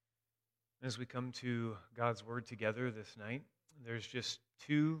As we come to God's Word together this night, there's just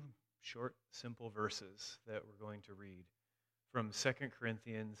two short, simple verses that we're going to read from 2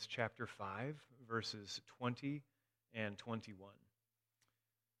 Corinthians chapter 5, verses 20 and 21.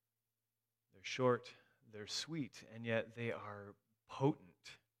 They're short, they're sweet, and yet they are potent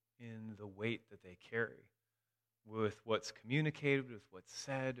in the weight that they carry with what's communicated, with what's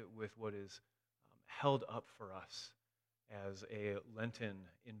said, with what is held up for us as a Lenten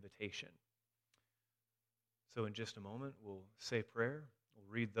invitation. So in just a moment, we'll say prayer,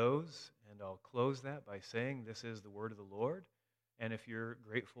 we'll read those, and I'll close that by saying this is the word of the Lord. And if you're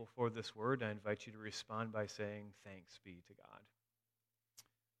grateful for this word, I invite you to respond by saying thanks be to God.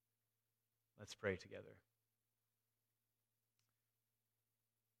 Let's pray together.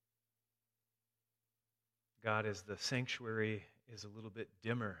 God, as the sanctuary is a little bit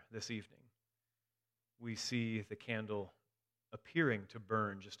dimmer this evening, we see the candle appearing to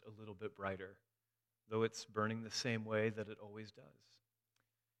burn just a little bit brighter, though it's burning the same way that it always does.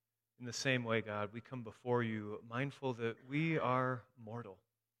 In the same way, God, we come before you mindful that we are mortal,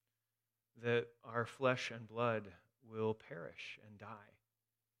 that our flesh and blood will perish and die.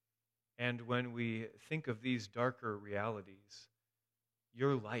 And when we think of these darker realities,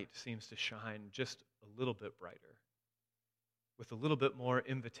 your light seems to shine just a little bit brighter, with a little bit more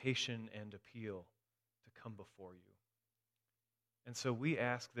invitation and appeal to come before you. And so we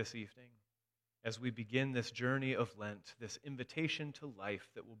ask this evening, as we begin this journey of Lent, this invitation to life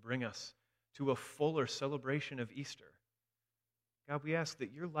that will bring us to a fuller celebration of Easter, God, we ask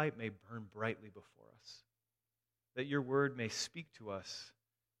that your light may burn brightly before us, that your word may speak to us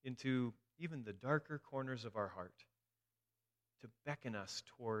into even the darker corners of our heart, to beckon us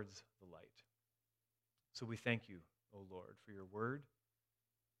towards the light. So we thank you, O Lord, for your word,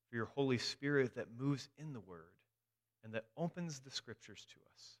 for your Holy Spirit that moves in the word and that opens the scriptures to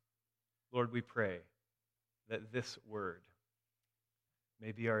us. Lord, we pray that this word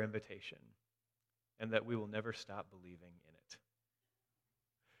may be our invitation and that we will never stop believing in it.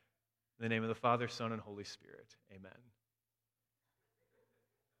 In the name of the Father, Son, and Holy Spirit, amen.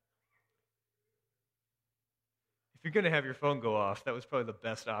 If you're going to have your phone go off, that was probably the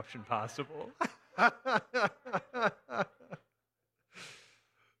best option possible.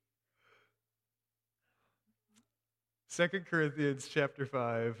 2 Corinthians chapter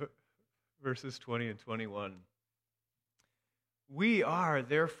 5, verses 20 and 21. We are,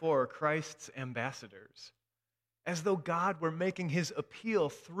 therefore, Christ's ambassadors, as though God were making his appeal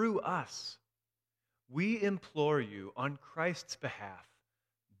through us. We implore you on Christ's behalf,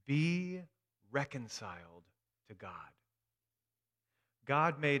 be reconciled to God.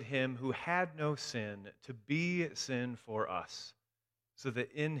 God made him who had no sin to be sin for us, so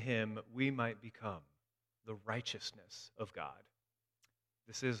that in him we might become the righteousness of God.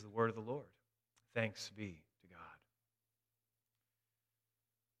 This is the word of the Lord. Thanks be to God.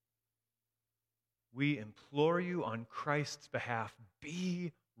 We implore you on Christ's behalf,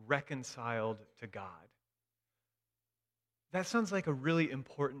 be reconciled to God. That sounds like a really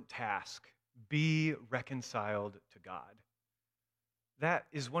important task. Be reconciled to God. That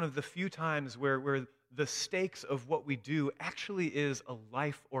is one of the few times where the stakes of what we do actually is a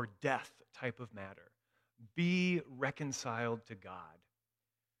life or death type of matter. Be reconciled to God.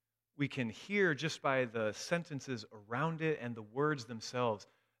 We can hear just by the sentences around it and the words themselves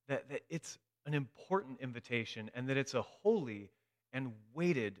that it's an important invitation and that it's a holy and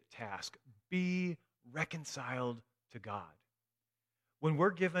weighted task. Be reconciled to God. When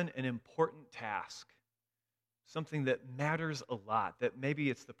we're given an important task, something that matters a lot, that maybe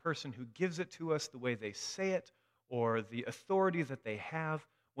it's the person who gives it to us, the way they say it, or the authority that they have,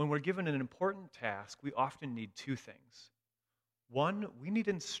 when we're given an important task, we often need two things. One, we need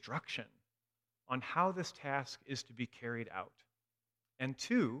instruction on how this task is to be carried out. And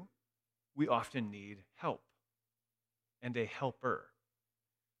two, we often need help and a helper.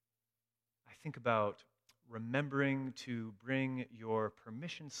 I think about remembering to bring your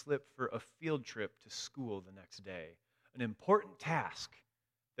permission slip for a field trip to school the next day. An important task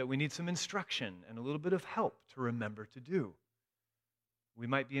that we need some instruction and a little bit of help to remember to do. We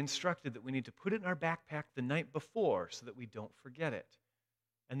might be instructed that we need to put it in our backpack the night before so that we don't forget it.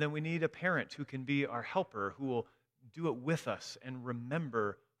 And then we need a parent who can be our helper, who will do it with us and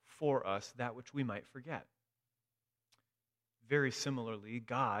remember for us that which we might forget. Very similarly,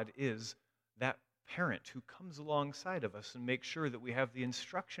 God is that parent who comes alongside of us and makes sure that we have the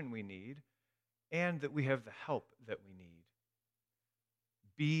instruction we need and that we have the help that we need.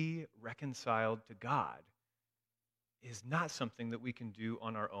 Be reconciled to God is not something that we can do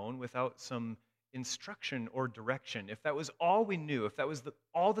on our own without some instruction or direction, if that was all we knew, if that was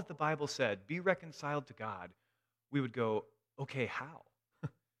all that the Bible said, be reconciled to God, we would go, okay, how?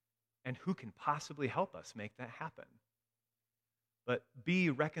 And who can possibly help us make that happen? But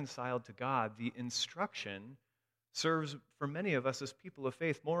be reconciled to God, the instruction serves for many of us as people of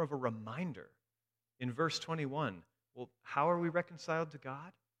faith more of a reminder. In verse 21, well, how are we reconciled to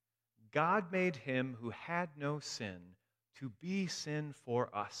God? God made him who had no sin to be sin for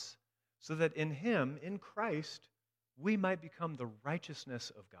us, so that in him, in Christ, we might become the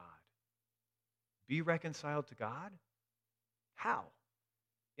righteousness of God. Be reconciled to God? How?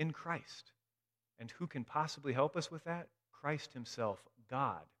 In Christ. And who can possibly help us with that? Christ himself,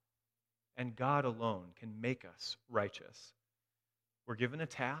 God. And God alone can make us righteous. We're given a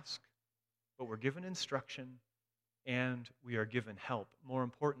task, but we're given instruction, and we are given help. More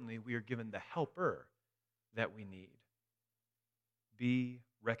importantly, we are given the helper that we need. Be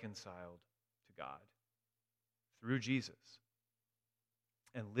reconciled to God through Jesus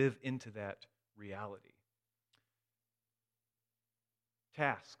and live into that reality.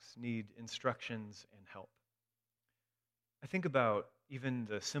 Tasks need instructions and help. I think about even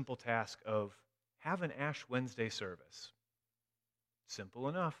the simple task of have an Ash Wednesday service. Simple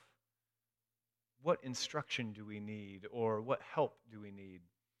enough. What instruction do we need, or what help do we need?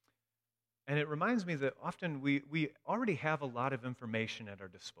 And it reminds me that often we already have a lot of information at our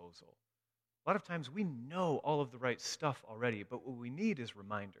disposal. A lot of times we know all of the right stuff already, but what we need is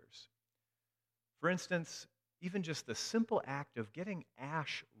reminders. For instance, even just the simple act of getting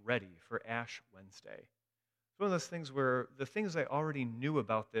Ash ready for Ash Wednesday. It's one of those things where the things I already knew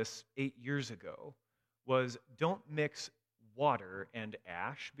about this 8 years ago was don't mix water and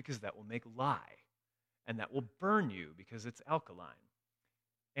ash because that will make lye, and that will burn you because it's alkaline.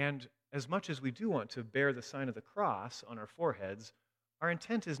 And as much as we do want to bear the sign of the cross on our foreheads, our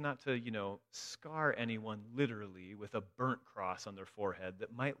intent is not to, scar anyone literally with a burnt cross on their forehead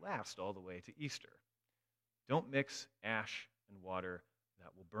that might last all the way to Easter. Don't mix ash and water,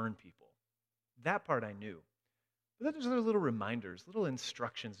 that will burn people. That part I knew. But then there's other little reminders, little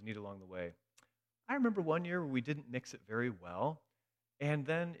instructions you need along the way. I remember one year where we didn't mix it very well, and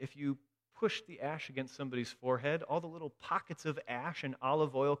then if you push the ash against somebody's forehead, all the little pockets of ash and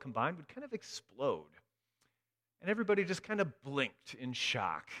olive oil combined would kind of explode. And everybody just kind of blinked in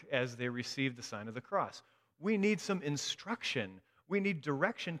shock as they received the sign of the cross. We need some instruction. We need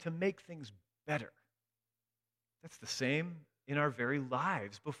direction to make things better. That's the same in our very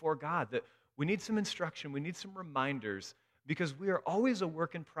lives before God, that we need some instruction, we need some reminders, because we are always a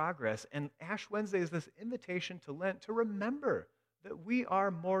work in progress. And Ash Wednesday is this invitation to Lent to remember that we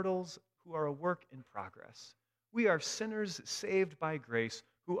are mortals who are a work in progress. We are sinners saved by grace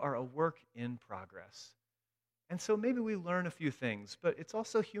who are a work in progress. And so maybe we learn a few things, but it's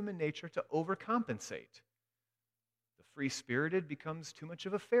also human nature to overcompensate. The free-spirited becomes too much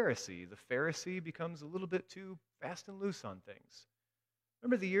of a Pharisee. The Pharisee becomes a little bit too fast and loose on things.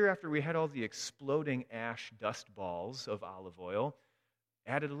 Remember the year after we had all the exploding ash dust balls of olive oil,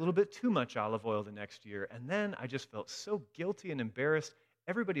 added a little bit too much olive oil the next year, and then I just felt so guilty and embarrassed.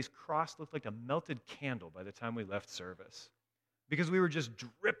 Everybody's cross looked like a melted candle by the time we left service because we were just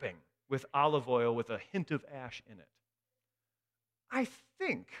dripping with olive oil with a hint of ash in it. I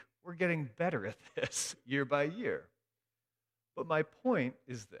think we're getting better at this year by year. But my point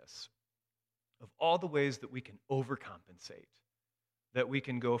is this. Of all the ways that we can overcompensate, that we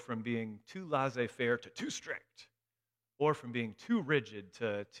can go from being too laissez-faire to too strict, or from being too rigid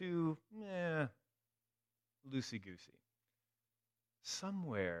to too loosey-goosey.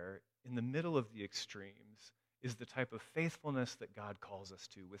 Somewhere in the middle of the extremes is the type of faithfulness that God calls us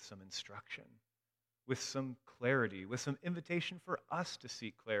to, with some instruction, with some clarity, with some invitation for us to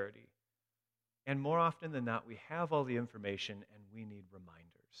seek clarity. And more often than not, we have all the information and we need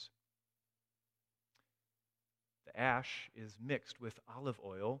reminders. The ash is mixed with olive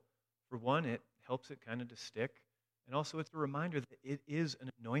oil. For one, it helps it kind of to stick, and also it's a reminder that it is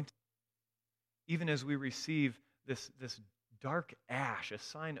an anointing. Even as we receive this dark ash, a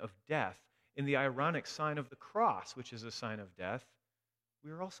sign of death, in the ironic sign of the cross, which is a sign of death,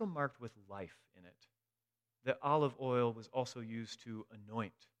 we are also marked with life in it. The olive oil was also used to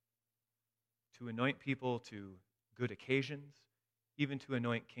anoint people to good occasions, even to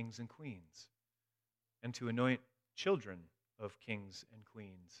anoint kings and queens, and to anoint children of kings and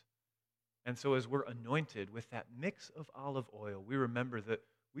queens. And so as we're anointed with that mix of olive oil, we remember that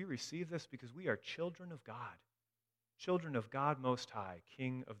we receive this because we are children of God Most High,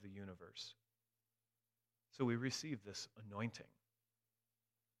 King of the universe. So we receive this anointing.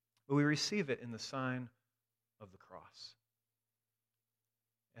 But we receive it in the sign of the cross.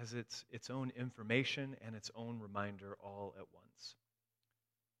 as its own information and its own reminder all at once.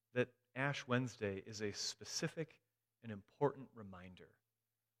 That Ash Wednesday is a specific and important reminder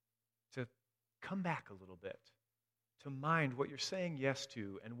to come back a little bit, to mind what you're saying yes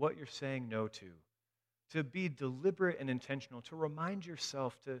to and what you're saying no to be deliberate and intentional, to remind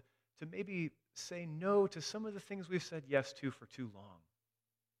yourself to maybe say no to some of the things we've said yes to for too long,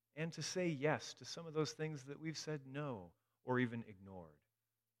 and to say yes to some of those things that we've said no or even ignored.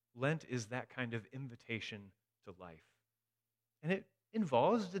 Lent is that kind of invitation to life. And it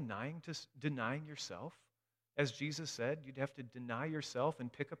involves denying yourself. As Jesus said, you'd have to deny yourself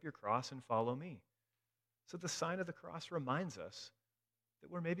and pick up your cross and follow me. So the sign of the cross reminds us that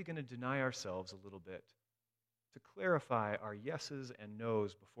we're maybe going to deny ourselves a little bit, to clarify our yeses and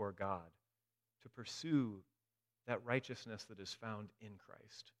nos before God, to pursue that righteousness that is found in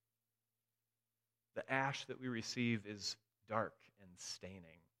Christ. The ash that we receive is dark and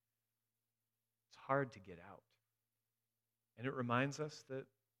staining. It's hard to get out. And it reminds us that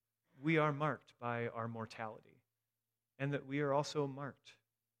we are marked by our mortality, and that we are also marked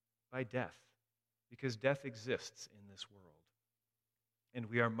by death, because death exists in this world. And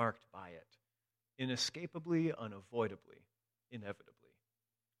we are marked by it, inescapably, unavoidably, inevitably.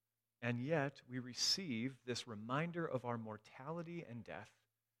 And yet, we receive this reminder of our mortality and death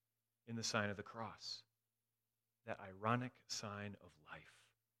in the sign of the cross, that ironic sign of life.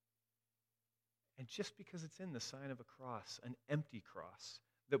 And just because it's in the sign of a cross, an empty cross,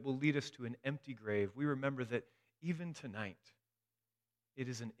 that will lead us to an empty grave, we remember that even tonight, it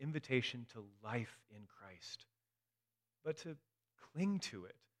is an invitation to life in Christ. But to cling to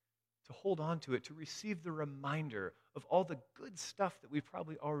it, to hold on to it, to receive the reminder of all the good stuff that we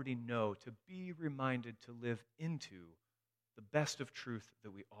probably already know, to be reminded to live into the best of truth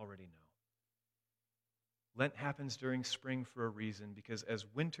that we already know. Lent happens during spring for a reason, because as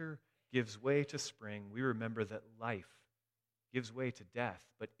winter gives way to spring, we remember that life gives way to death,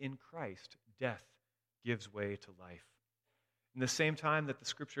 but in Christ, death gives way to life. In the same time that the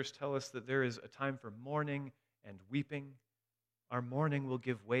scriptures tell us that there is a time for mourning and weeping, our mourning will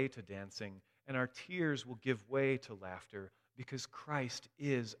give way to dancing, and our tears will give way to laughter, because Christ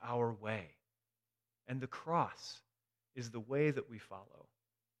is our way. And the cross is the way that we follow.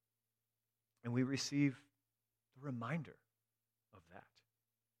 And we receive the reminder of that.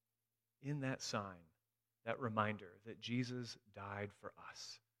 In that sign, that reminder that Jesus died for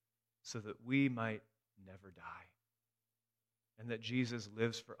us so that we might never die. And that Jesus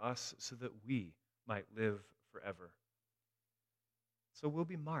lives for us so that we might live forever. So we'll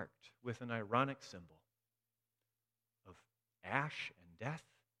be marked with an ironic symbol of ash and death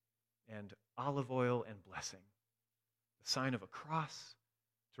and olive oil and blessing. The sign of a cross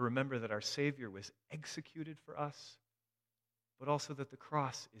to remember that our Savior was executed for us, but also that the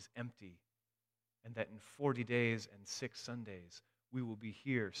cross is empty, and that in 40 days and 6 Sundays, we will be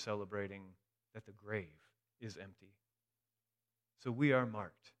here celebrating that the grave is empty. So we are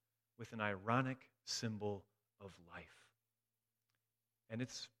marked with an ironic symbol of life. And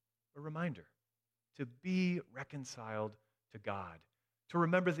it's a reminder to be reconciled to God, to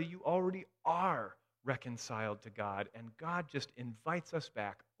remember that you already are reconciled to God, and God just invites us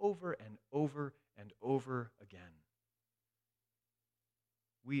back over and over and over again.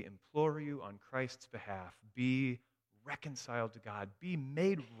 We implore you on Christ's behalf, be reconciled to God, be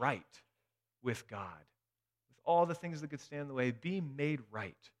made right with God. With all the things that could stand in the way, be made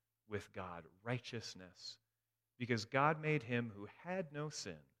right with God, righteousness. Because God made him who had no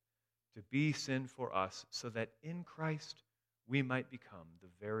sin to be sin for us, so that in Christ we might become the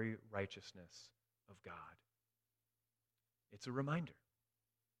very righteousness of God. It's a reminder.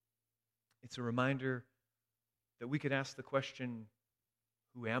 It's a reminder that we could ask the question,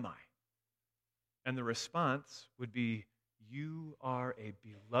 who am I? And the response would be, you are a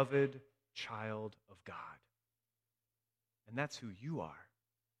beloved child of God. And that's who you are.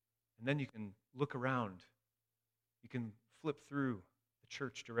 And then you can look around. You can flip through the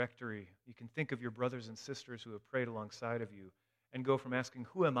church directory. You can think of your brothers and sisters who have prayed alongside of you and go from asking,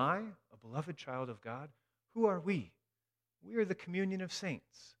 who am I, a beloved child of God? Who are we? We are the communion of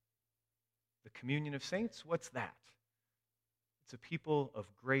saints. The communion of saints, what's that? It's a people of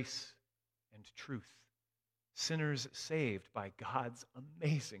grace and truth, sinners saved by God's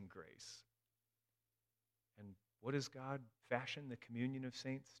amazing grace. And what does God fashion the communion of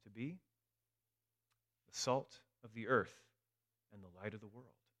saints to be? The salt of the earth and the light of the world.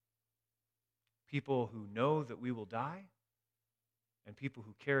 People who know that we will die, and people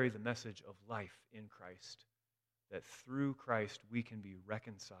who carry the message of life in Christ, that through Christ we can be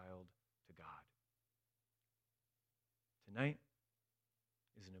reconciled to God. Tonight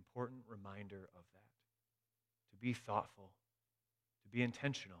is an important reminder of that. To be thoughtful, to be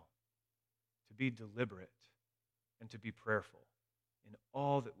intentional, to be deliberate, and to be prayerful in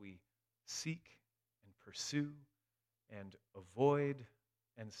all that we seek and pursue and avoid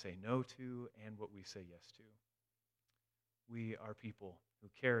and say no to and what we say yes to. We are people who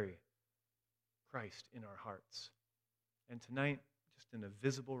carry Christ in our hearts. And tonight, just in a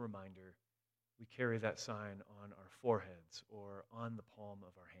visible reminder, we carry that sign on our foreheads or on the palm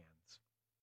of our hands.